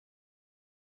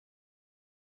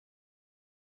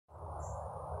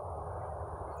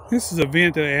This is a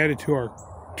vent that I added to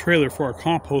our trailer for our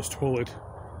compost toilet.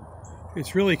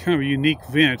 It's really kind of a unique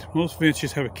vent. Most vents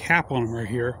just have a cap on them right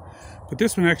here, but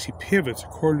this one actually pivots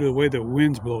according to the way the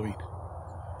wind's blowing.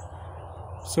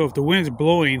 So if the wind's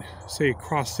blowing, say,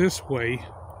 across this way,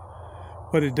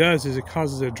 what it does is it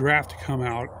causes a draft to come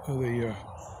out of the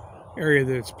area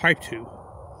that it's piped to.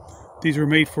 These were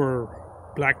made for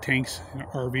black tanks and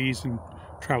RVs and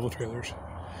travel trailers,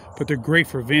 but they're great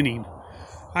for venting.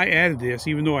 I added this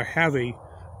even though I have a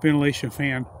ventilation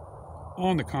fan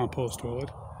on the compost toilet.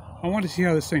 I wanted to see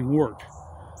how this thing worked.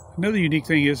 Another unique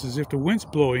thing is if the wind's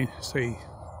blowing, say,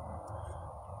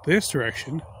 this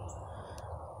direction,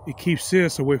 it keeps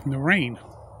this away from the rain,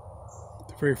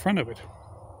 the very front of it.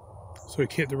 So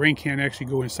the rain can't actually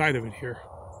go inside of it here.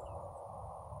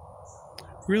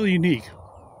 Really unique.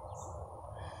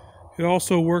 It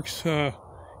also works if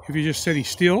you're just sitting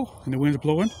still and the wind's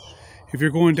blowing. If you're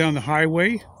going down the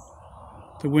highway,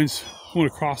 the wind's going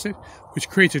across it, which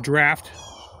creates a draft,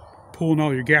 pulling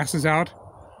all your gases out.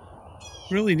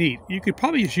 Really neat. You could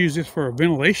probably just use this for a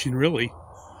ventilation, really.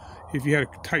 If you had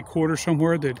a tight quarter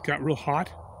somewhere that got real hot,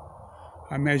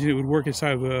 I imagine it would work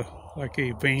inside of like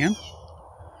a van,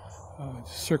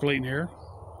 circulating air.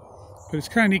 But it's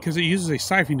kind of neat because it uses a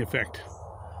siphoning effect.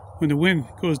 When the wind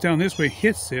goes down this way,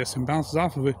 hits this and bounces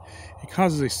off of it, it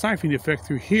causes a siphoning effect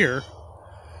through here,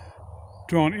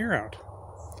 drawing air out.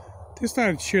 Just thought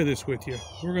I'd share this with you.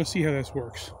 We're going to see how this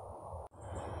works.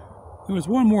 There was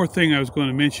one more thing I was going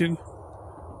to mention.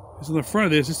 Is on the front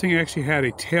of this thing actually had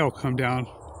a tail come down,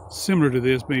 similar to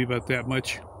this, maybe about that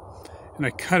much. And I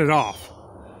cut it off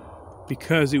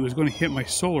because it was going to hit my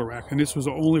solar rack, and this was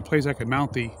the only place I could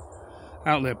mount the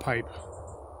outlet pipe.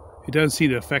 It doesn't seem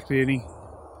to affect it any.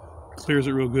 Clears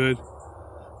it real good.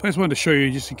 But I just wanted to show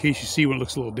you just in case you see when it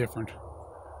looks a little different.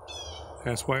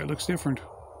 That's why it looks different.